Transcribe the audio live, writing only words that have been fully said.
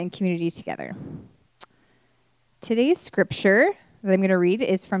and community together. Today's scripture that I'm going to read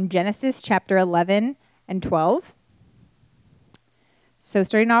is from Genesis chapter 11 and 12. So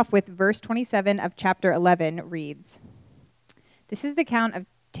starting off with verse 27 of chapter 11 reads, "This is the account of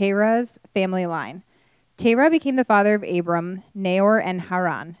Terah's family line. Terah became the father of Abram, Nahor, and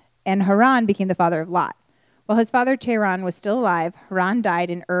Haran became the father of Lot. While his father Terah was still alive, Haran died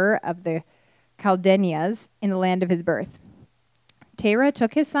in Ur of the Chaldeans in the land of his birth. Terah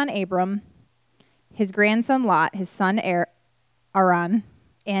took his son Abram, his grandson Lot, his son Aran,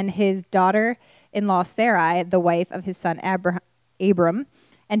 and his daughter-in-law Sarai, the wife of his son Abram,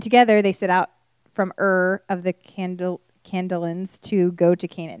 and together they set out from Ur of the Chaldeans to go to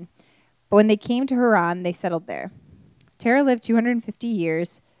Canaan. But when they came to Haran, they settled there. Terah lived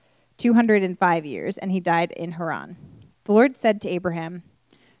 205 years, and he died in Haran. The Lord said to Abraham,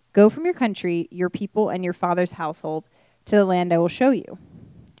 'Go from your country, your people, and your father's household to the land I will show you.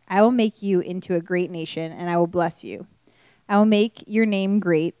 I will make you into a great nation, and I will bless you. I will make your name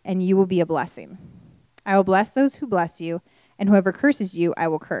great, and you will be a blessing. I will bless those who bless you, and whoever curses you, I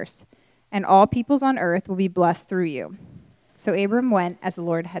will curse. And all peoples on earth will be blessed through you.' So Abram went as the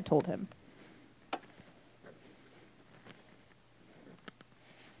Lord had told him."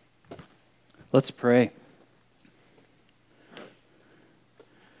 Let's pray.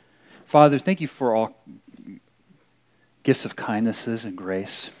 Father, thank you for all gifts of kindnesses and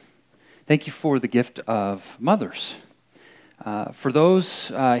grace. Thank you for the gift of mothers. For those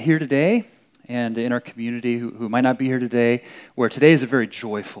here today and in our community who might not be here today, where today is a very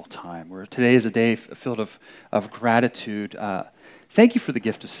joyful time, where today is a day filled of gratitude, thank you for the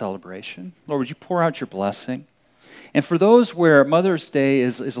gift of celebration. Lord, would you pour out your blessing? And for those where Mother's Day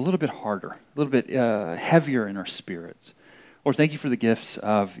is a little bit harder, a little bit heavier in our spirits, Lord, thank you for the gifts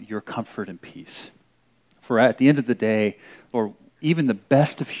of your comfort and peace. For at the end of the day, Lord, even the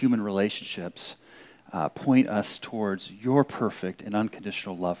best of human relationships point us towards your perfect and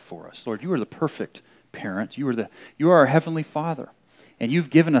unconditional love for us. Lord, you are the perfect parent. You are our Heavenly Father, and you've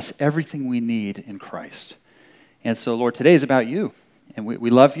given us everything we need in Christ. And so, Lord, today is about you, and we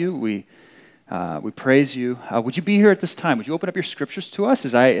love you. We praise you. Would you be here at this time? Would you open up your scriptures to us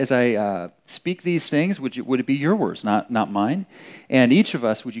as I speak these things? Would it be your words, not mine? And each of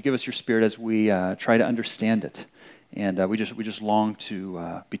us, would you give us your Spirit as we try to understand it? And we just long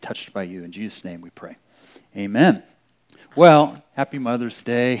to be touched by you. In Jesus' name, we pray. Amen. Well, happy Mother's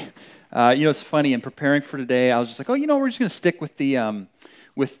Day. It's funny. In preparing for today, I was just like, we're just going to stick with the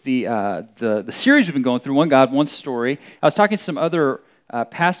series we've been going through. One God, one story. I was talking to some other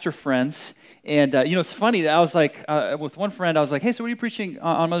pastor friends. And, it's funny that I was like, with one friend, I was like, "Hey, so what are you preaching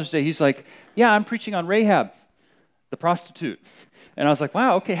on Mother's Day?" He's like, "Yeah, I'm preaching on Rahab, the prostitute." And I was like,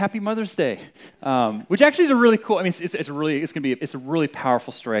 "Wow, okay, happy Mother's Day," which actually is a really cool. I mean, it's a really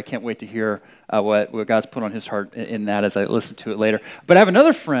powerful story. I can't wait to hear what God's put on his heart in that as I listen to it later. But I have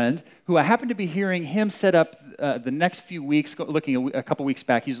another friend who I happen to be hearing him set up the next few weeks. Looking a couple weeks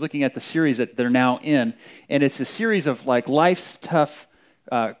back, he's looking at the series that they're now in, and it's a series of like life's tough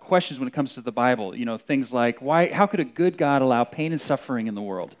questions when it comes to the Bible. Things like, how could a good God allow pain and suffering in the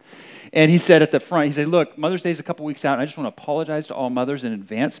world? And he said at the front, he said, "Look, Mother's Day is a couple weeks out, and I just want to apologize to all mothers in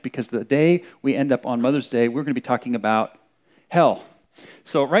advance because the day we end up on Mother's Day, we're going to be talking about hell."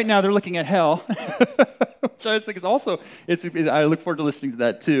 So right now they're looking at hell, which I think is also, I look forward to listening to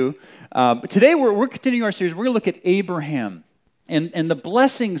that too. But today we're continuing our series. We're going to look at Abraham and the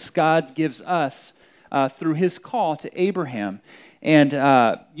blessings God gives us through his call to Abraham. And,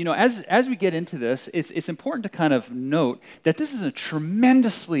 as we get into this, it's important to kind of note that this is a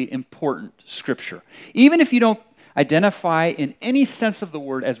tremendously important scripture. Even if you don't identify in any sense of the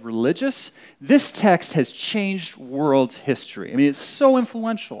word as religious, this text has changed world history. I mean, it's so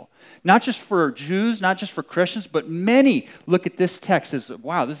influential, not just for Jews, not just for Christians, but many look at this text as,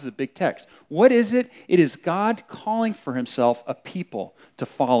 wow, this is a big text. What is it? It is God calling for himself a people to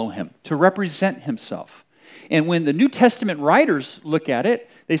follow him, to represent himself. And when the New Testament writers look at it,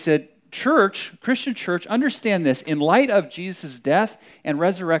 they said, Christian church, understand this. In light of Jesus' death and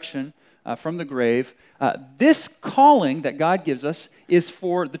resurrection from the grave, this calling that God gives us is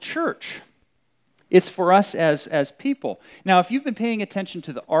for the church. It's for us as people. Now, if you've been paying attention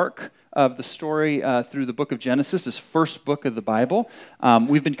to the arc of the story through the book of Genesis, this first book of the Bible,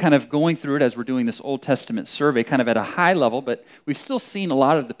 we've been kind of going through it as we're doing this Old Testament survey, kind of at a high level, but we've still seen a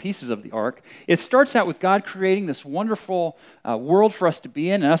lot of the pieces of the arc. It starts out with God creating this wonderful world for us to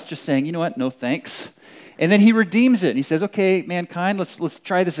be in, and us just saying, you know what, no thanks. And then he redeems it, and he says, okay, mankind, let's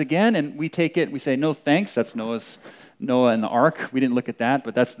try this again, and we take it, and we say, no thanks, that's Noah's Noah and the ark. We didn't look at that,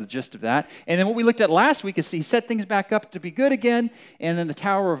 but that's the gist of that. And then what we looked at last week is he set things back up to be good again, and then the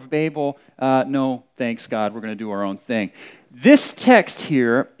Tower of Babel, no, thanks God, we're going to do our own thing. This text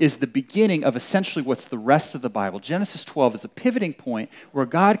here is the beginning of essentially what's the rest of the Bible. Genesis 12 is a pivoting point where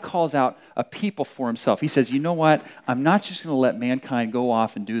God calls out a people for himself. He says, you know what? I'm not just going to let mankind go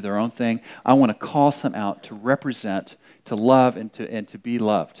off and do their own thing. I want to call some out to represent, to love, and to be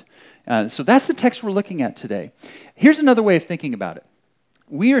loved. So that's the text we're looking at today. Here's another way of thinking about it.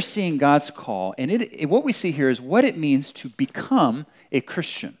 We are seeing God's call, and what we see here is what it means to become a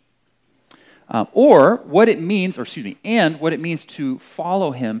Christian. And what it means to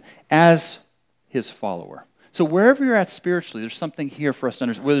follow him as his follower. So wherever you're at spiritually, there's something here for us to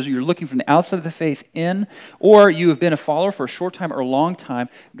understand. Whether you're looking from the outside of the faith in, or you have been a follower for a short time or a long time,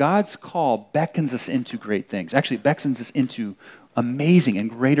 God's call beckons us into great things. Actually, it beckons us into amazing and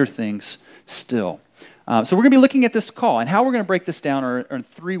greater things still. So we're going to be looking at this call, and how we're going to break this down are in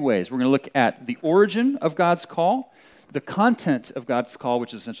three ways. We're going to look at the origin of God's call, the content of God's call,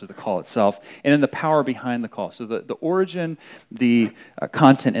 which is essentially the call itself, and then the power behind the call. So the origin, the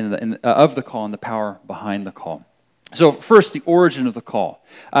content of the call, and the power behind the call. So first, the origin of the call.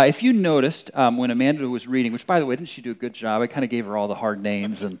 If you noticed when Amanda was reading, which by the way, didn't she do a good job? I kind of gave her all the hard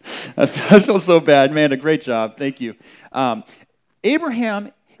names, and I feel so bad. Amanda, great job. Thank you.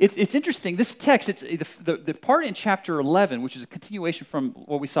 Abraham, it's interesting. This text, it's the part in chapter 11, which is a continuation from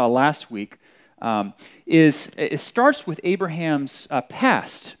what we saw last week, it starts with Abraham's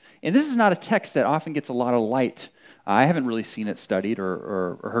past. And this is not a text that often gets a lot of light. I haven't really seen it studied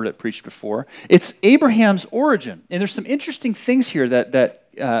or heard it preached before. It's Abraham's origin. And there's some interesting things here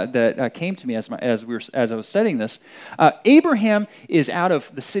that came to me as I was studying this. Abraham is out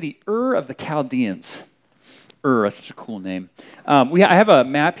of the city Ur of the Chaldeans. That's such a cool name. I have a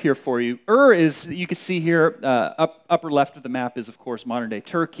map here for you. Is, you can see here, upper left of the map is, of course, modern-day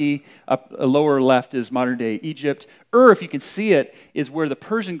Turkey. Lower left is modern-day Egypt. If you can see it, is where the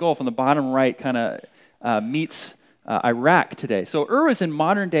Persian Gulf on the bottom right kind of meets Iraq today. So is in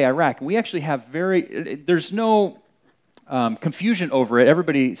modern-day Iraq. And we actually have there's no confusion over it.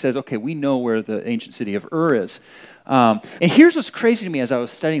 Everybody says, okay, we know where the ancient city of is. And here's what's crazy to me as I was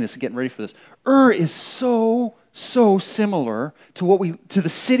studying this and getting ready for this. Is so similar to the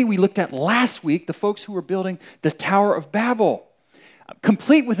city we looked at last week, the folks who were building the Tower of Babel,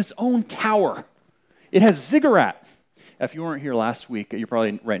 complete with its own tower. It has ziggurat. If you weren't here last week, you're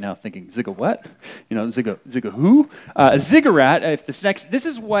probably right now thinking, Zigga what? Zigga who? Ziggurat, this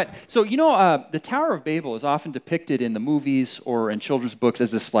is what, so the Tower of Babel is often depicted in the movies or in children's books as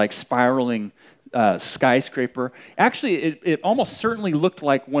this like spiraling skyscraper. Actually, it almost certainly looked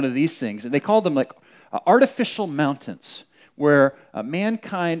like one of these things, and they called them like artificial mountains, where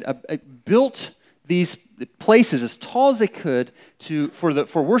mankind built these places as tall as they could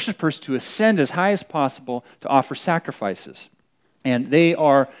for worshipers to ascend as high as possible to offer sacrifices. And they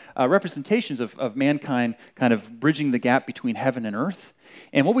are representations of mankind kind of bridging the gap between heaven and earth.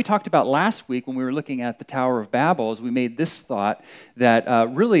 And what we talked about last week when we were looking at the Tower of Babel is we made this thought that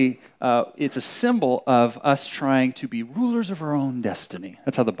really it's a symbol of us trying to be rulers of our own destiny.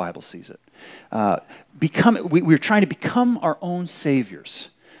 That's how the Bible sees it. We're trying to become our own saviors.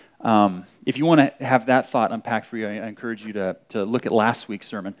 If you want to have that thought unpacked for you, I encourage you to look at last week's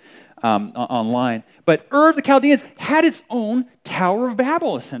sermon online. But of the Chaldeans had its own Tower of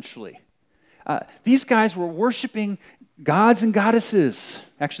Babel, essentially. These guys were worshiping gods and goddesses.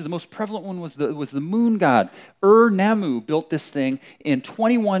 Actually, the most prevalent one was the moon god. Namu built this thing in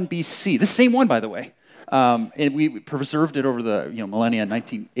 21 BC. The same one, by the way. And we preserved it over the millennia,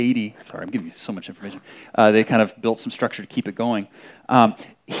 1980. Sorry, I'm giving you so much information. They kind of built some structure to keep it going.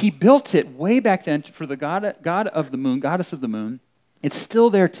 He built it way back then for the god of the moon, goddess of the moon. It's still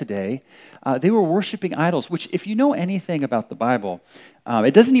there today. They were worshiping idols, which if you know anything about the Bible,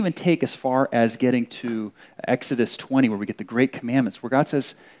 it doesn't even take as far as getting to Exodus 20, where we get the great commandments, where God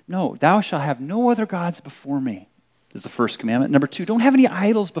says, no, thou shalt have no other gods before me, is the first commandment. Number 2, don't have any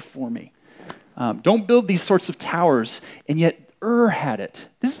idols before me. Don't build these sorts of towers, and yet had it.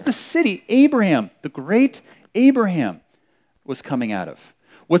 This is the city Abraham, the great Abraham, was coming out of.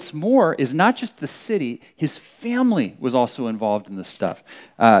 What's more is not just the city, his family was also involved in this stuff.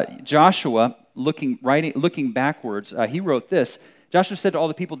 Joshua, looking backwards, he wrote this. Joshua said to all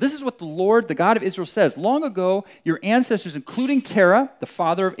the people, this is what the Lord, the God of Israel says. Long ago, your ancestors, including Terah, the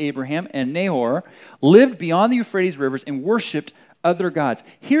father of Abraham, and Nahor, lived beyond the Euphrates rivers and worshipped other gods.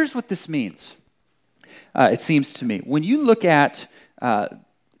 Here's what this means, it seems to me. When you look at the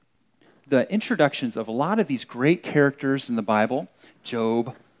introductions of a lot of these great characters in the Bible,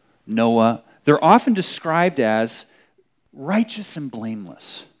 Job, Noah, they're often described as righteous and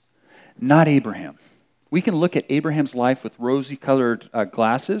blameless. Not Abraham. We can look at Abraham's life with rosy-colored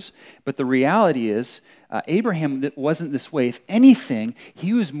glasses, but the reality is Abraham wasn't this way. If anything,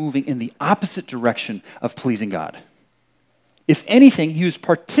 he was moving in the opposite direction of pleasing God. If anything, he was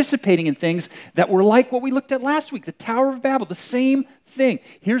participating in things that were like what we looked at last week, the Tower of Babel, the same thing.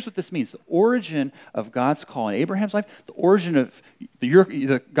 Here's what this means. The origin of God's call in Abraham's life, the origin of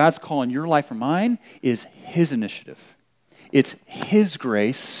God's call in your life or mine is his initiative. It's his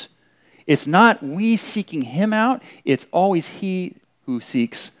grace. It's not we seeking him out. It's always he who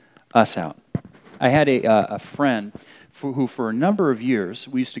seeks us out. I had a friend who for a number of years,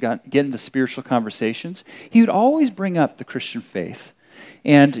 we used to get into spiritual conversations. He would always bring up the Christian faith.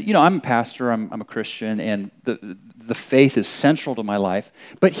 And, I'm a pastor, I'm a Christian, and the faith is central to my life.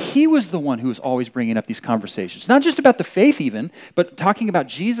 But he was the one who was always bringing up these conversations. Not just about the faith even, but talking about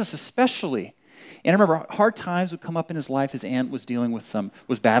Jesus especially. And I remember hard times would come up in his life. His aunt was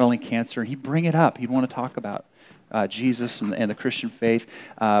was battling cancer, and he'd bring it up. He'd want to talk about Jesus and the Christian faith.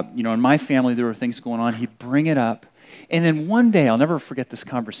 In my family, there were things going on. He'd bring it up. And then one day, I'll never forget this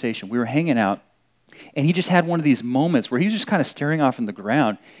conversation. We were hanging out, and he just had one of these moments where he was just kind of staring off in the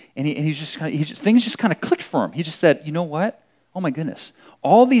ground, and things just kind of clicked for him. He just said, "You know what? Oh my goodness.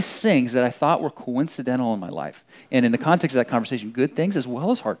 All these things that I thought were coincidental in my life, and in the context of that conversation, good things as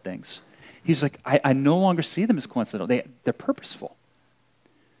well as hard things." He's like, I no longer see them as coincidental. They're purposeful.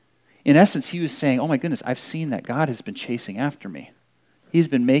 In essence, he was saying, oh my goodness, I've seen that God has been chasing after me. He's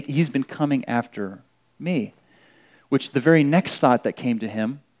been coming after me. Which the very next thought that came to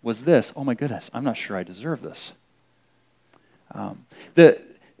him was this, oh my goodness, I'm not sure I deserve this.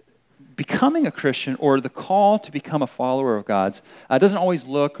 Becoming a Christian, or the call to become a follower of God's, doesn't always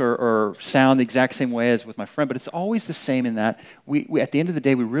look or sound the exact same way as with my friend, but it's always the same in that we at the end of the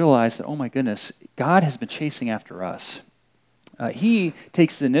day, we realize that, oh my goodness, God has been chasing after us. He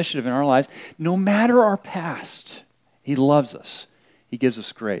takes the initiative in our lives. No matter our past, he loves us. He gives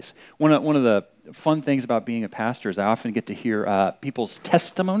us grace. One of the fun things about being a pastor is I often get to hear people's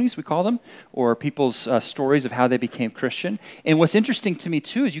testimonies, we call them, or people's stories of how they became Christian. And what's interesting to me,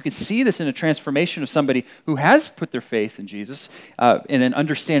 too, is you can see this in a transformation of somebody who has put their faith in Jesus, and then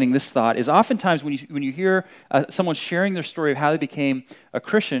understanding this thought is oftentimes when you hear someone sharing their story of how they became a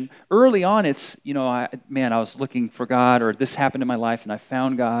Christian, early on it's, I was looking for God, or this happened in my life and I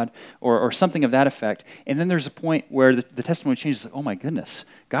found God, or something of that effect. And then there's a point where the testimony changes, like, oh my goodness,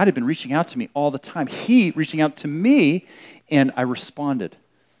 God had been reaching out to me all the time. He reaching out to me, and I responded.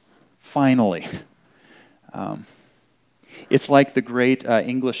 Finally. It's like the great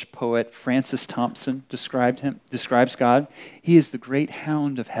English poet Francis Thompson describes God. He is the great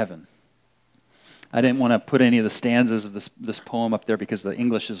hound of heaven. I didn't want to put any of the stanzas of this poem up there because the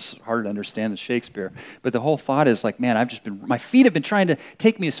English is harder to understand than Shakespeare. But the whole thought is like, man, my feet have been trying to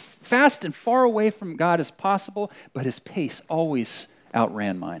take me as fast and far away from God as possible, but his pace always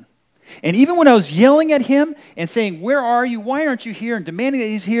outran mine. And even when I was yelling at him and saying, where are you? Why aren't you here? And demanding that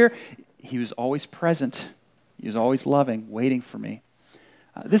he's here, he was always present. He was always loving, waiting for me.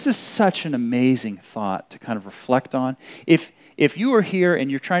 This is such an amazing thought to kind of reflect on. If you are here and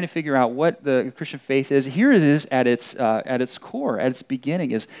you're trying to figure out what the Christian faith is, here it is at its core, at its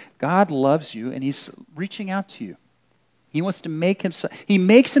beginning, is God loves you and he's reaching out to you. He wants to he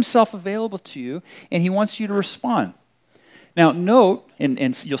makes himself available to you, and he wants you to respond. Now note,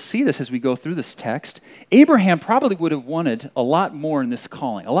 and you'll see this as we go through this text, Abraham probably would have wanted a lot more in this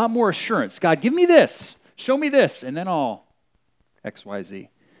calling, a lot more assurance. God, give me this, show me this, and then I'll X, Y, Z.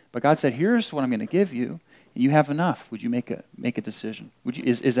 But God said, here's what I'm going to give you, and you have enough. Would you make a decision?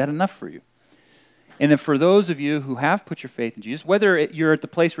 Is that enough for you? And then for those of you who have put your faith in Jesus, whether you're at the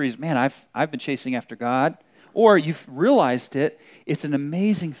place where I've been chasing after God, or you've realized it's an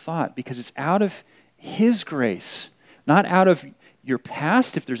amazing thought because it's out of his grace, not out of your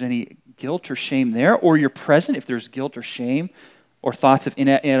past, if there's any guilt or shame there, or your present, if there's guilt or shame or thoughts of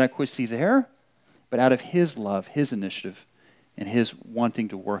inadequacy there, but out of his love, his initiative, and his wanting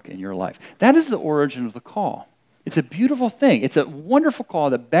to work in your life. That is the origin of the call. It's a beautiful thing. It's a wonderful call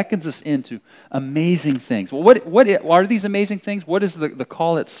that beckons us into amazing things. Well, what are these amazing things? What is the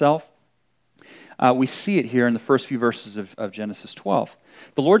call itself? We see it here in the first few verses of Genesis 12.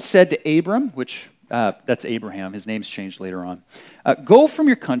 The Lord said to Abram, which that's Abraham, his name's changed later on, go from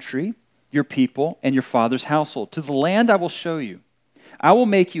your country, your people, and your father's household to the land I will show you. I will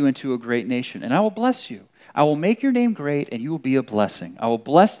make you into a great nation, and I will bless you. I will make your name great, and you will be a blessing. I will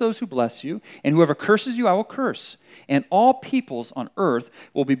bless those who bless you, and whoever curses you, I will curse. And all peoples on earth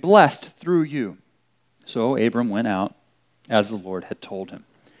will be blessed through you. So Abram went out as the Lord had told him.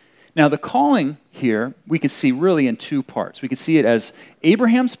 Now, the calling here, we can see really in two parts. We can see it as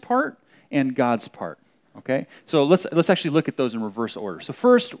Abraham's part and God's part, okay? So let's actually look at those in reverse order. So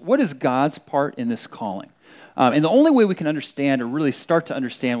first, what is God's part in this calling? And the only way we can understand or really start to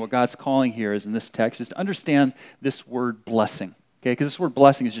understand what God's calling here is in this text is to understand this word blessing, okay? Because this word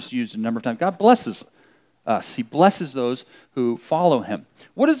blessing is just used a number of times. God blesses us. He blesses those who follow him.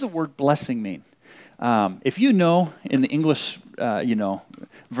 What does the word blessing mean? If you know in the English,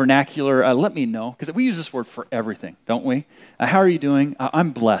 vernacular, let me know, because we use this word for everything, don't we? How are you doing?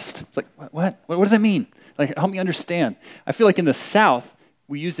 I'm blessed. It's like, what? What does that mean? Like, help me understand. I feel like in the South,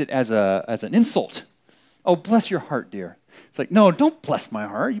 we use it as an insult. Oh, bless your heart, dear. It's like, no, don't bless my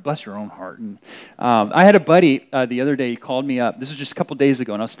heart. You bless your own heart. And I had a buddy the other day, he called me up. This was just a couple days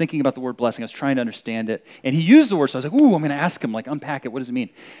ago, and I was thinking about the word blessing. I was trying to understand it. And he used the word, so I was like, ooh, I'm going to ask him, like, unpack it. What does it mean?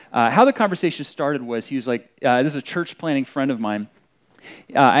 How the conversation started was, he was like, this is a church planning friend of mine.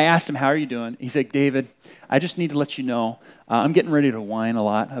 I asked him, how are you doing? He's like, David, I just need to let you know, I'm getting ready to whine a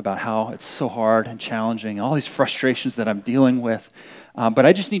lot about how it's so hard and challenging, all these frustrations that I'm dealing with. But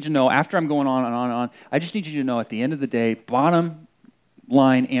I just need to know, after I'm going on and on and on, I just need you to know at the end of the day, bottom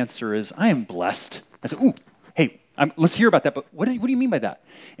line answer is, I am blessed. I said, ooh, hey, let's hear about that, but what do you mean by that?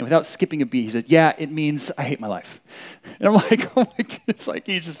 And without skipping a beat, he said, yeah, it means I hate my life. And I'm like, oh my God, it's like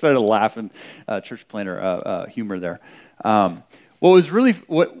he just started laughing, church planner humor there.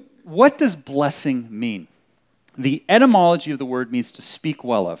 What does blessing mean? The etymology of the word means to speak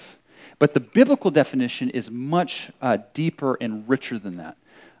well of, but the biblical definition is much deeper and richer than that.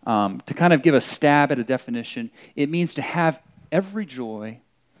 To kind of give a stab at a definition, it means to have every joy,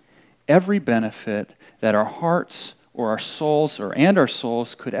 every benefit that our hearts or our souls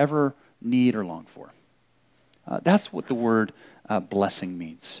could ever need or long for. That's what the word blessing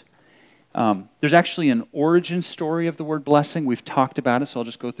means. There's actually an origin story of the word blessing. We've talked about it, so I'll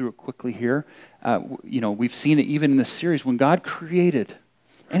just go through it quickly here. We've seen it even in this series. When God created,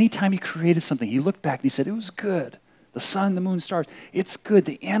 anytime he created something, he looked back and he said, it was good. The sun, the moon, stars, it's good.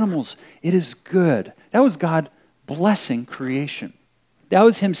 The animals, it is good. That was God blessing creation. That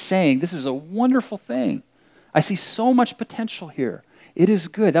was him saying, this is a wonderful thing. I see so much potential here. It is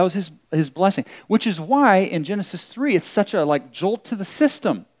good. That was his blessing, which is why in Genesis 3, it's such a jolt to the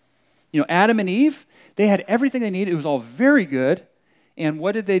system. Adam and Eve, they had everything they needed. It was all very good. And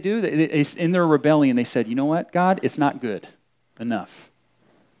what did they do? They, in their rebellion, they said, you know what, God, it's not good enough.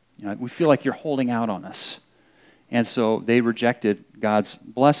 We feel like you're holding out on us. And so they rejected God's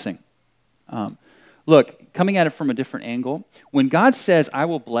blessing. Look, coming at it from a different angle, when God says, I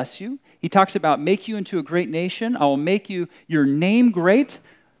will bless you, he talks about make you into a great nation. I will make your name great.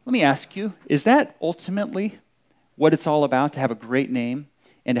 Let me ask you, is that ultimately what it's all about, to have a great name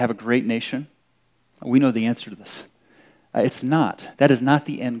and to have a great nation? We know the answer to this. It's not. That is not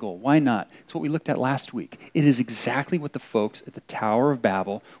the end goal. Why not? It's what we looked at last week. It is exactly what the folks at the Tower of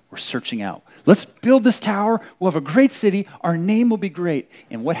Babel were searching out. Let's build this tower. We'll have a great city. Our name will be great.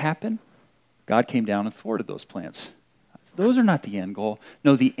 And what happened? God came down and thwarted those plans. Those are not the end goal.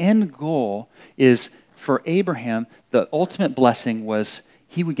 No, the end goal is for Abraham, the ultimate blessing was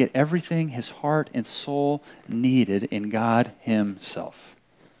he would get everything his heart and soul needed in God himself.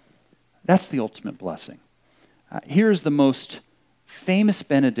 That's the ultimate blessing. Here's the most famous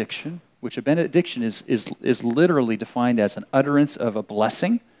benediction, which a benediction is literally defined as an utterance of a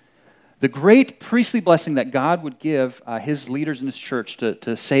blessing. The great priestly blessing that God would give his leaders in his church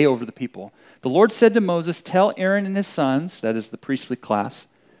to say over the people. The Lord said to Moses, tell Aaron and his sons, that is the priestly class,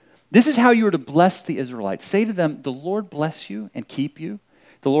 this is how you are to bless the Israelites. Say to them, the Lord bless you and keep you.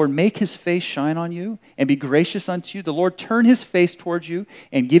 The Lord make his face shine on you and be gracious unto you. The Lord turn his face towards you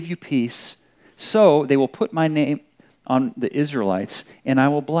and give you peace. So they will put my name on the Israelites, and I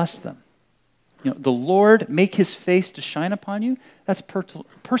will bless them. The Lord make his face to shine upon you. That's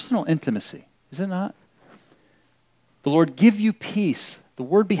personal intimacy, is it not? The Lord give you peace. The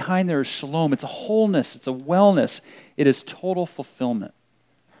word behind there is shalom. It's a wholeness. It's a wellness. It is total fulfillment.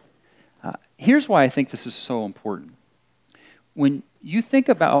 Here's why I think this is so important. When you think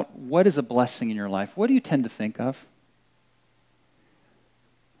about what is a blessing in your life, what do you tend to think of?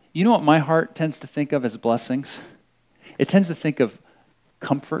 You know what my heart tends to think of as blessings? It tends to think of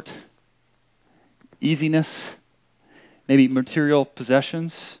comfort, easiness, maybe material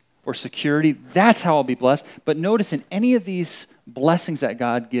possessions or security. That's how I'll be blessed. But notice in any of these blessings that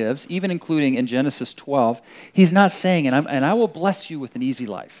God gives, even including in Genesis 12, he's not saying, and I will bless you with an easy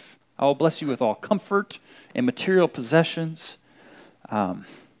life. I will bless you with all comfort and material possessions.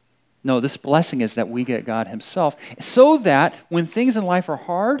 No, this blessing is that we get God himself so that when things in life are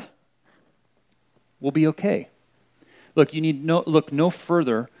hard, we'll be okay. Look, you need look no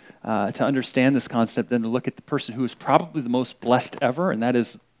further to understand this concept than to look at the person who is probably the most blessed ever, and that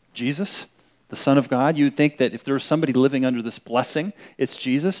is Jesus, the Son of God. You would think that if there was somebody living under this blessing, it's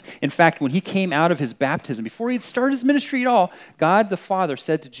Jesus. In fact, when he came out of his baptism, before he had started his ministry at all, God the Father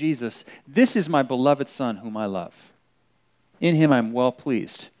said to Jesus, "This is my beloved Son whom I love. In him I'm well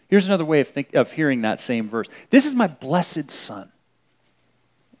pleased." Here's another way of hearing that same verse. This is my blessed Son,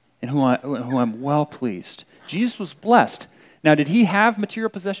 in whom I'm well pleased. Jesus was blessed. Now, did he have material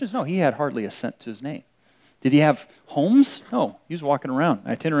possessions? No, he had hardly a cent to his name. Did he have homes? No, he was walking around,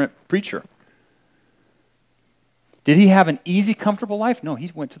 an itinerant preacher. Did he have an easy, comfortable life? No,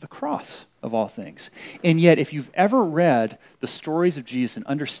 he went to the cross of all things. And yet, if you've ever read the stories of Jesus and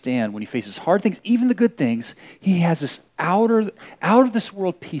understand when he faces hard things, even the good things, he has this out of this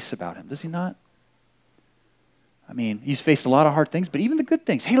world peace about him, does he not? I mean, he's faced a lot of hard things, but even the good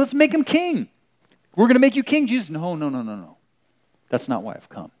things. Hey, let's make him king. We're going to make you king, Jesus. No. That's not why I've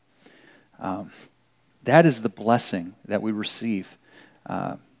come. That is the blessing that we receive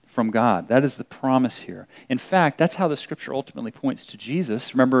from God. That is the promise here. In fact, that's how the scripture ultimately points to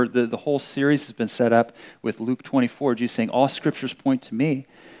Jesus. Remember, the whole series has been set up with Luke 24, Jesus saying, all scriptures point to me.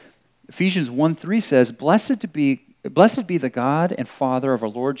 Ephesians 1:3 says, Blessed be the God and Father of our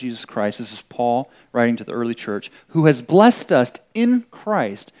Lord Jesus Christ, this is Paul writing to the early church, who has blessed us in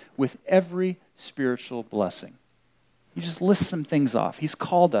Christ with every spiritual blessing. He just lists some things off. He's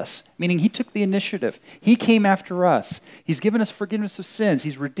called us, meaning he took the initiative. He came after us. He's given us forgiveness of sins.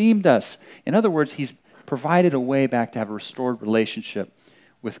 He's redeemed us. In other words, he's provided a way back to have a restored relationship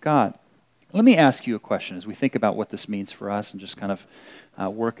with God. Let me ask you a question as we think about what this means for us and just kind of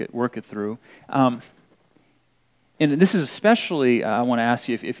work it through. And this is especially, I want to ask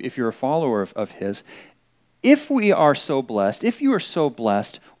you, if you're a follower of his, if we are so blessed, if you are so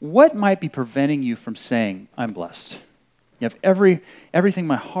blessed, what might be preventing you from saying, I'm blessed? You have everything,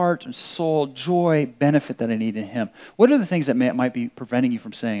 my heart and soul, joy, benefit that I need in him. What are the things that might be preventing you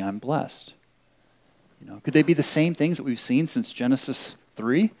from saying, I'm blessed? Could they be the same things that we've seen since Genesis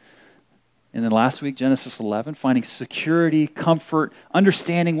 3? And then last week, Genesis 11, finding security, comfort,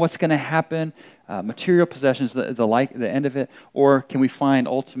 understanding what's going to happen, material possessions, the end of it, or can we find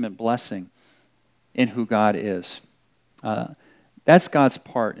ultimate blessing in who God is? That's God's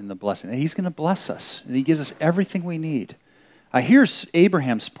part in the blessing. He's going to bless us, and he gives us everything we need. Here's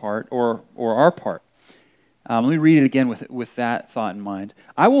Abraham's part, or our part. Let me read it again with that thought in mind.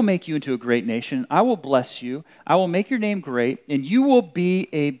 I will make you into a great nation. I will bless you. I will make your name great, and you will be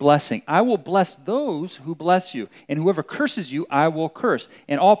a blessing. I will bless those who bless you, and whoever curses you, I will curse.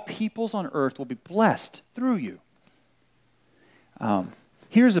 And all peoples on earth will be blessed through you.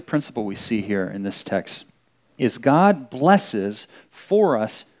 Here's a principle we see here in this text, is God blesses for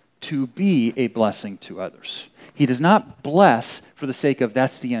us to be a blessing to others. He does not bless for the sake of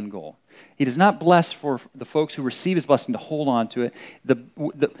that's the end goal. He does not bless for the folks who receive his blessing to hold on to it.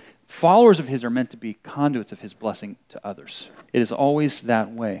 The followers of his are meant to be conduits of his blessing to others. It is always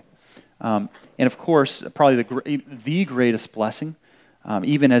that way. And of course, probably the greatest blessing,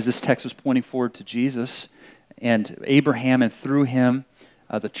 even as this text was pointing forward to Jesus and Abraham and through him,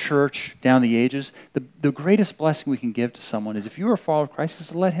 the church down the ages, the greatest blessing we can give to someone is if you are a follower of Christ, is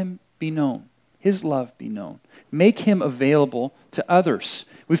to let him be known, his love be known. Make him available to others.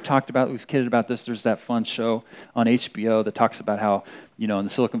 We've kidded about this. There's that fun show on HBO that talks about how, in the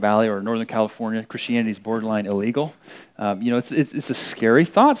Silicon Valley or Northern California, Christianity is borderline illegal. It's a scary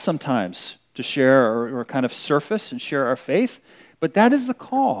thought sometimes to share or kind of surface and share our faith, but that is the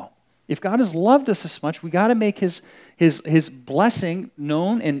call. If God has loved us this much, we got to make his blessing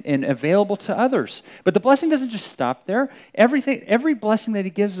known and available to others. But the blessing doesn't just stop there. Every blessing that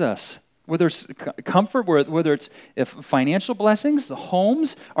he gives us, whether it's comfort, whether it's financial blessings, the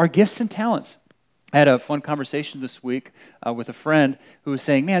homes, our gifts and talents. I had a fun conversation this week with a friend who was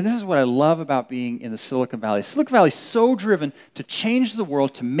saying, man, this is what I love about being in the Silicon Valley. Silicon Valley is so driven to change the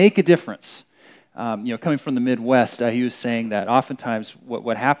world, to make a difference. Coming from the Midwest, he was saying that oftentimes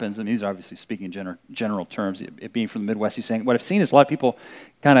what happens, and he's obviously speaking in general terms, it being from the Midwest, he's saying, what I've seen is a lot of people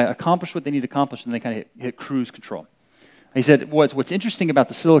kind of accomplish what they need to accomplish, and they kind of hit cruise control. He said, what's interesting about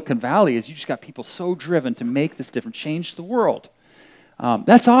the Silicon Valley is you just got people so driven to make this difference, change the world.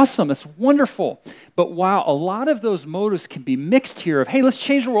 That's awesome. That's wonderful. But while a lot of those motives can be mixed here of, hey, let's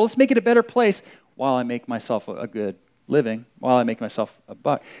change the world, let's make it a better place, while I make myself a good living, while I make myself a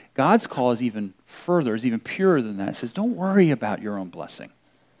buck, God's call is even further, is even purer than that. It says, don't worry about your own blessing.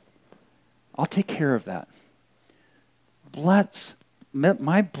 I'll take care of that.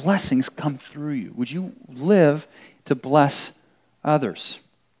 My blessings come through you. Would you live to bless others?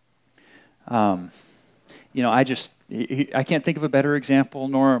 I just I can't think of a better example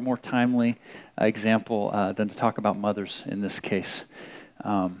nor a more timely example than to talk about mothers in this case.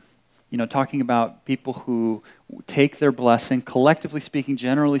 Talking about people who take their blessing, collectively speaking,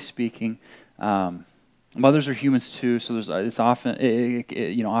 generally speaking. Mothers are humans too, so it's often,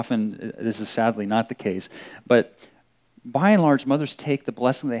 often this is sadly not the case. But by and large, mothers take the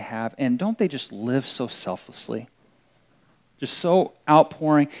blessing they have, and don't they just live so selflessly? Just so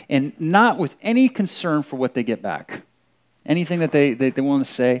outpouring, and not with any concern for what they get back. Anything that they want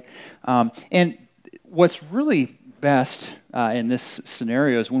to say. And what's really best in this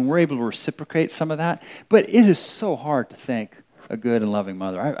scenario is when we're able to reciprocate some of that. But it is so hard to thank a good and loving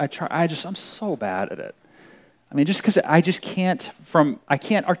mother. I'm so bad at it. I mean, just because I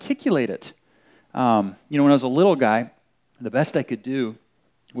can't articulate it. When I was a little guy, the best I could do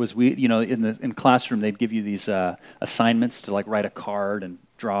was in classroom they'd give you these assignments to like write a card and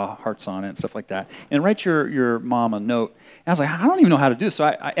draw hearts on it and stuff like that, and write your mom a note. And I was like, I don't even know how to do it. So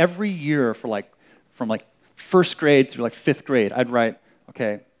I every year from first grade through like fifth grade, I'd write,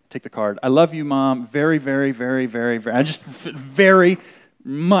 okay, take the card. I love you, Mom, very, very, very, very, very. I just very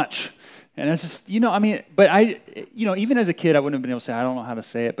much. And it's just, even as a kid, I wouldn't have been able to say, I don't know how to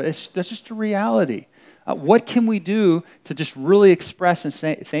say it, but that's just a reality. What can we do to just really express and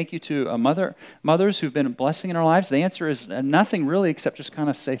say thank you to mothers who've been a blessing in our lives? The answer is nothing really, except just kind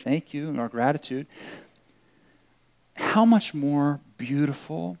of say thank you and our gratitude. How much more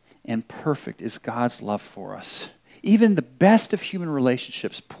beautiful and perfect is God's love for us? Even the best of human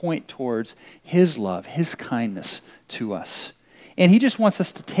relationships point towards His love, His kindness to us. And He just wants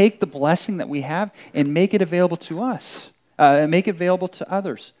us to take the blessing that we have and make it available to us, and make it available to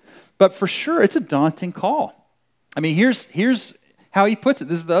others. But for sure, it's a daunting call. I mean, here's how He puts it.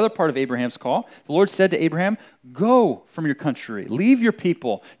 This is the other part of Abraham's call. The Lord said to Abraham, go from your country, leave your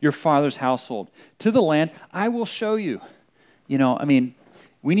people, your father's household, to the land I will show you.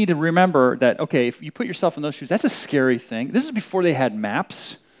 We need to remember that, okay, if you put yourself in those shoes, that's a scary thing. This is before they had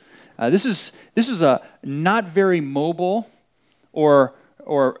maps. This is a not very mobile or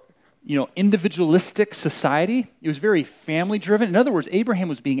individualistic society. It was very family-driven. In other words, Abraham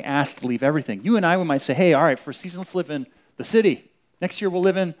was being asked to leave everything. You and I, we might say, hey, all right, for a season, let's live in the city. Next year, we'll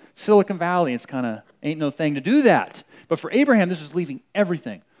live in Silicon Valley. It's kind of ain't no thing to do that. But for Abraham, this was leaving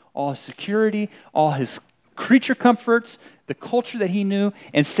everything, all his security, all his creature comforts, the culture that he knew,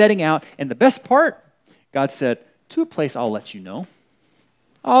 and setting out. And the best part, God said, to a place I'll let you know.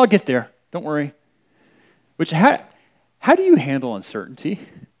 I'll get there. Don't worry. How do you handle uncertainty?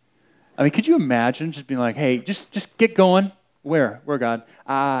 I mean, could you imagine just being like, hey, just get going? Where, God?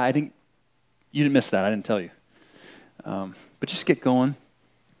 You didn't miss that. I didn't tell you. But just get going.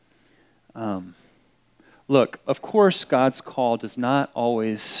 Look, of course, God's call does not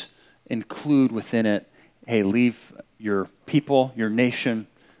always include within it, hey, leave your people, your nation.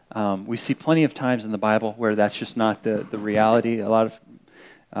 We see plenty of times in the Bible where that's just not the reality. A lot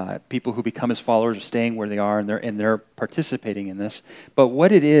of people who become His followers are staying where they are, and they're participating in this. But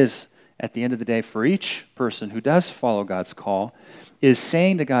what it is, at the end of the day, for each person who does follow God's call, is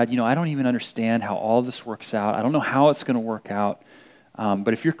saying to God, I don't even understand how all this works out. I don't know how it's going to work out.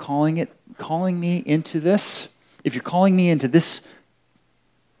 But if you're calling me into this, if you're calling me into this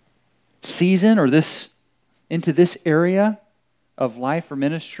season or into this area of life or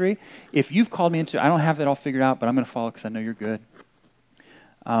ministry, if you've called me into, I don't have it all figured out, but I'm going to follow because I know you're good.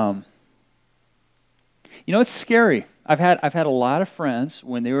 It's scary. I've had a lot of friends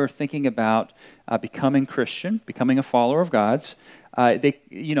when they were thinking about becoming Christian, becoming a follower of God's. A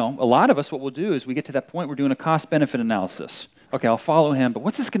lot of us, what we'll do is we get to that point, we're doing a cost-benefit analysis. Okay, I'll follow Him, but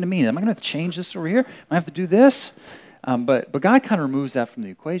what's this going to mean? Am I going to have to change this over here? Am I going to have to do this? But God kind of removes that from the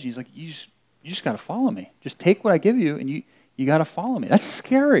equation. He's like, you just got to follow me. Just take what I give you, and you got to follow me. That's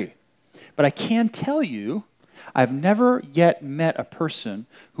scary. But I can tell you, I've never yet met a person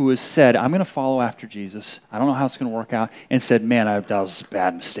who has said, I'm going to follow after Jesus. I don't know how it's going to work out, and said, man, that was a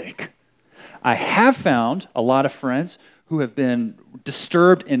bad mistake. I have found a lot of friends who have been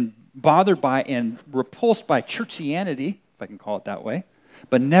disturbed and bothered by and repulsed by churchianity, if I can call it that way,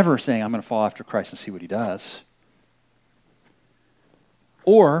 but never saying, I'm going to follow after Christ and see what He does.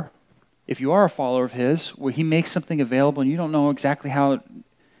 Or, if you are a follower of His, where He makes something available and you don't know exactly how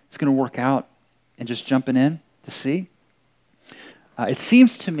it's going to work out, and just jumping in to see. It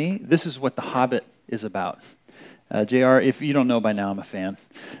seems to me this is what The Hobbit is about. J.R., if you don't know by now, I'm a fan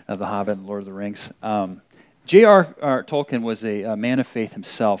of The Hobbit and Lord of the Rings. J.R. Tolkien was a man of faith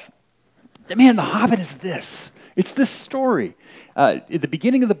himself. Man, The Hobbit is this. It's this story. At the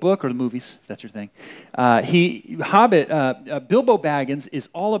beginning of the book, or the movies, if that's your thing, Bilbo Baggins is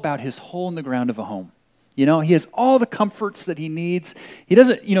all about his hole in the ground of a home. You know, he has all the comforts that he needs. He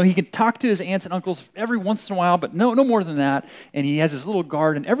doesn't, you know, he can talk to his aunts and uncles every once in a while, but no more than that. And he has his little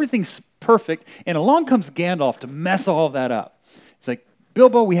garden. Everything's perfect. And along comes Gandalf to mess all of that up. It's like,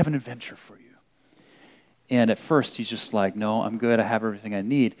 Bilbo, we have an adventure for you. And at first, he's just like, no, I'm good. I have everything I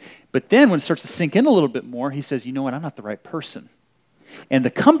need. But then when it starts to sink in a little bit more, he says, you know what? I'm not the right person. And the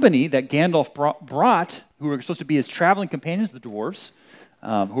company that Gandalf brought, who were supposed to be his traveling companions, the dwarves,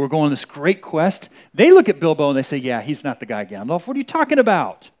 who are going on this great quest, they look at Bilbo and they say, yeah, he's not the guy, Gandalf. What are you talking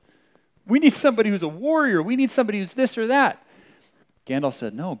about? We need somebody who's a warrior. We need somebody who's this or that. Gandalf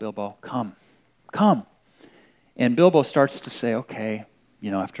said, no, Bilbo, come. And Bilbo starts to say, okay,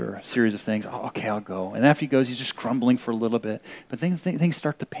 you know, after a series of things, oh, okay, I'll go. And after he goes, he's just grumbling for a little bit. But things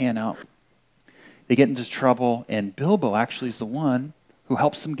start to pan out. They get into trouble, and Bilbo actually is the one who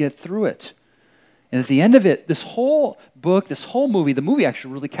helps them get through it. And at the end of it, this whole book, this whole movie, the movie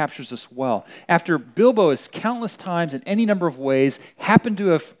actually really captures this well. After Bilbo has countless times in any number of ways happened to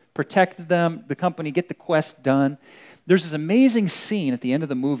have protected them, the company, get the quest done, there's this amazing scene at the end of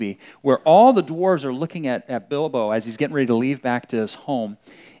the movie where all the dwarves are looking at Bilbo as he's getting ready to leave back to his home.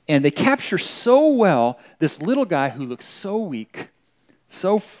 And they capture so well this little guy who looks so weak,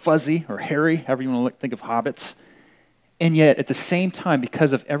 so fuzzy or hairy, however you want to think of hobbits. And yet, at the same time,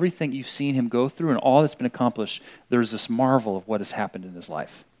 because of everything you've seen him go through and all that's been accomplished, there's this marvel of what has happened in his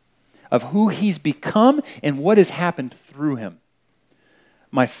life, of who he's become and what has happened through him.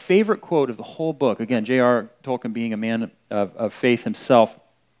 My favorite quote of the whole book, again, J.R. Tolkien being a man of faith himself,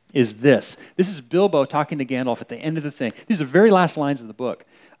 is this. This is Bilbo talking to Gandalf at the end of the thing. These are the very last lines of the book.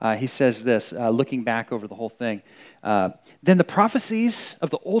 He says this, looking back over the whole thing. Then the prophecies of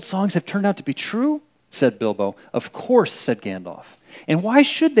the old songs have turned out to be true, said Bilbo. Of course, said Gandalf. And why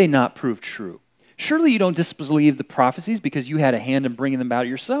should they not prove true? Surely you don't disbelieve the prophecies because you had a hand in bringing them about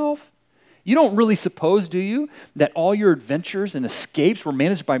yourself. You don't really suppose, do you, that all your adventures and escapes were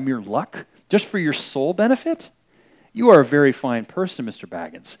managed by mere luck, just for your sole benefit? You are a very fine person, Mr.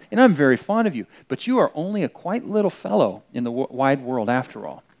 Baggins, and I'm very fond of you, but you are only a quite little fellow in the wide world after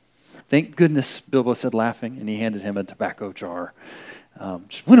all. Thank goodness, Bilbo said, laughing, and he handed him a tobacco jar.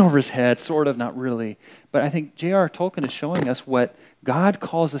 Just went over his head, sort of, not really. But I think J.R. Tolkien is showing us what God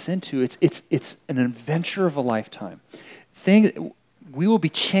calls us into. It's an adventure of a lifetime. We will be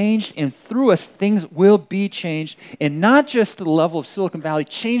changed, and through us, things will be changed, and not just to the level of Silicon Valley,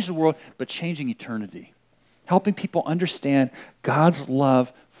 change the world, but changing eternity. Helping people understand God's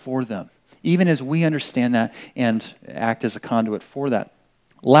love for them, even as we understand that and act as a conduit for that.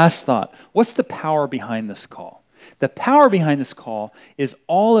 Last thought, what's the power behind this call? The power behind this call is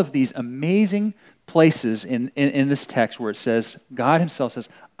all of these amazing places in this text where it says, God himself says,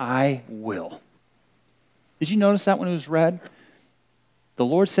 I will. Did you notice that when it was read? The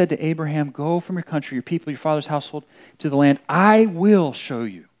Lord said to Abraham, go from your country, your people, your father's household, to the land I will show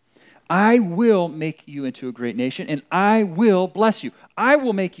you. I will make you into a great nation, and I will bless you. I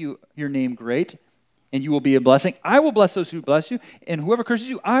will make your name great, and you will be a blessing. I will bless those who bless you, and whoever curses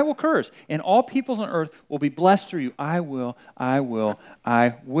you, I will curse. And all peoples on earth will be blessed through you. I will, I will,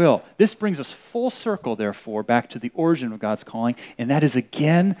 I will. This brings us full circle, therefore, back to the origin of God's calling, and that is,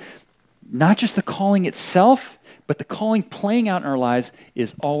 again, not just the calling itself, but the calling playing out in our lives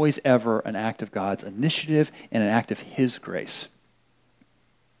is always ever an act of God's initiative and an act of his grace.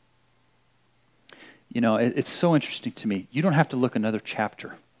 You know, it's so interesting to me. You don't have to look another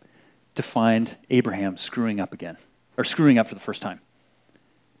chapter to find Abraham screwing up again, or screwing up for the first time.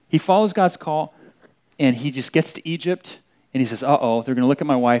 He follows God's call, and he just gets to Egypt, and he says, uh-oh, they're going to look at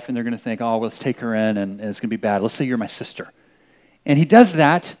my wife, and they're going to think, oh, well, let's take her in, and it's going to be bad. Let's say you're my sister. And he does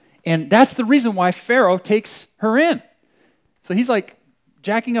that, and that's the reason why Pharaoh takes her in. So he's like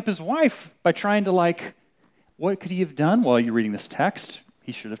jacking up his wife by trying to what could he have done while you're reading this text?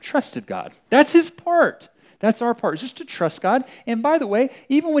 He should have trusted God. That's his part. That's our part, is just to trust God. And by the way,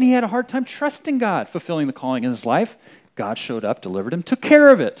 even when he had a hard time trusting God, fulfilling the calling in his life, God showed up, delivered him, took care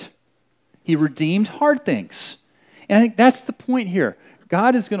of it. He redeemed hard things. And I think that's the point here.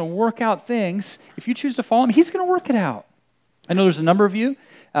 God is going to work out things. If you choose to follow him, he's going to work it out. I know there's a number of you,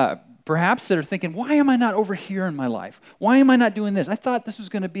 perhaps, that are thinking, why am I not over here in my life? Why am I not doing this? I thought this was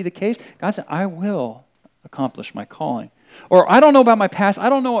going to be the case. God said, I will accomplish my calling. Or I don't know about my past. I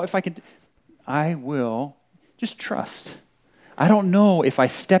don't know if I could. I will. Just trust. I don't know if I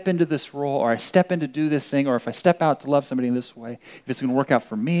step into this role or I step in to do this thing or if I step out to love somebody in this way, if it's going to work out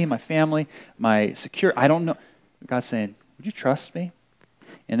for me, my family, my security. I don't know. God's saying, would you trust me?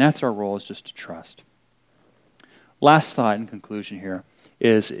 And that's our role, is just to trust. Last thought in conclusion here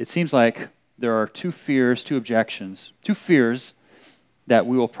is it seems like there are two fears, two objections, two fears that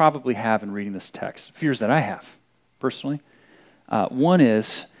we will probably have in reading this text, fears that I have personally. One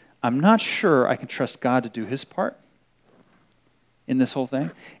is, I'm not sure I can trust God to do his part in this whole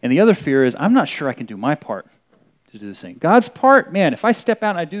thing. And the other fear is, I'm not sure I can do my part to do this thing. God's part, man, if I step out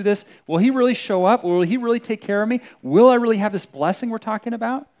and I do this, will he really show up? Will he really take care of me? Will I really have this blessing we're talking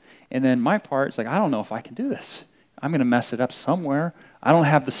about? And then my part is like, I don't know if I can do this. I'm going to mess it up somewhere. I don't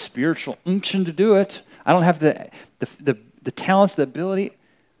have the spiritual unction to do it. I don't have the talents, the ability.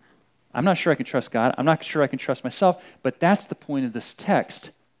 I'm not sure I can trust God. I'm not sure I can trust myself. But that's the point of this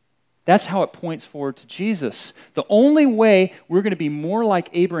text. That's how it points forward to Jesus. The only way we're going to be more like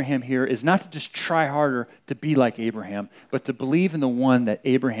Abraham here is not to just try harder to be like Abraham, but to believe in the one that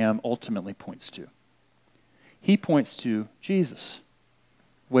Abraham ultimately points to. He points to Jesus.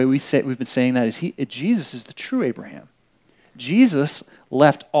 The way we've been saying that is Jesus is the true Abraham. Jesus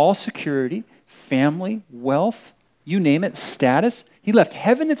left all security, family, wealth, you name it, status. He left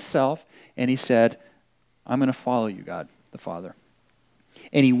heaven itself, and he said, I'm going to follow you, God, the Father.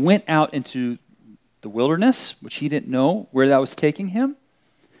 And he went out into the wilderness, which he didn't know where that was taking him,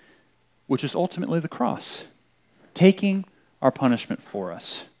 which is ultimately the cross, taking our punishment for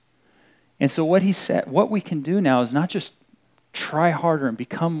us. And so what he said, what we can do now is not just try harder and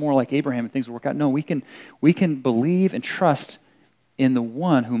become more like Abraham and things will work out. No, we can believe and trust in the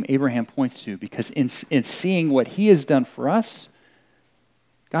one whom Abraham points to, because in seeing what he has done for us,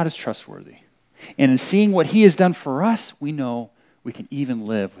 God is trustworthy. And in seeing what he has done for us, we know we can even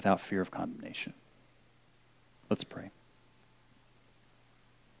live without fear of condemnation. Let's pray.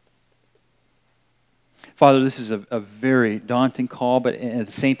 Father, this is a very daunting call, but at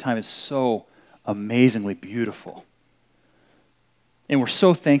the same time, it's so amazingly beautiful. And we're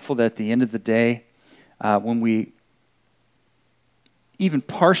so thankful that at the end of the day, when we even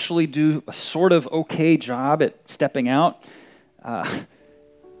partially do a sort of okay job at stepping out,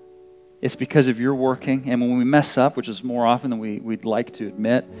 it's because of your working. And when we mess up, which is more often than we'd like to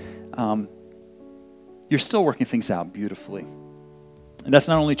admit, you're still working things out beautifully. And that's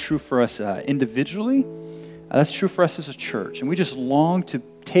not only true for us individually, that's true for us as a church. And we just long to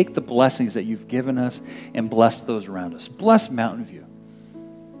take the blessings that you've given us and bless those around us. Bless Mountain View.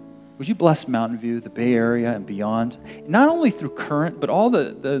 Would you bless Mountain View, the Bay Area, and beyond? Not only through Current, but all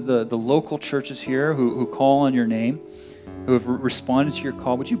the local churches here who call on your name, who have responded to your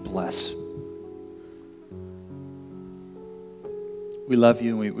call. Would you bless? We love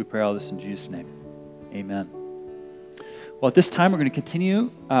you, and we pray all this in Jesus' name. Amen. Well, at this time, we're going to continue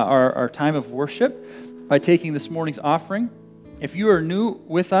our time of worship by taking this morning's offering. If you are new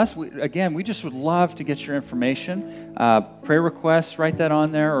with us, we just would love to get your information. Prayer requests, write that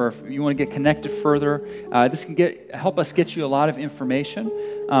on there, or if you want to get connected further, this can help us get you a lot of information.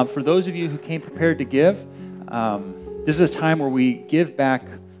 For those of you who came prepared to give, this is a time where we give back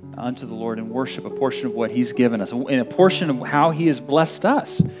unto the Lord and worship a portion of what he's given us, and a portion of how he has blessed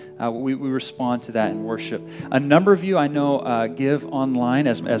us. We respond to that in worship. A number of you I know give online,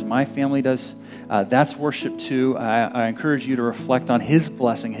 as my family does. That's worship too. I encourage you to reflect on his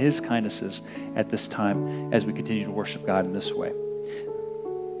blessing, his kindnesses at this time as we continue to worship God in this way.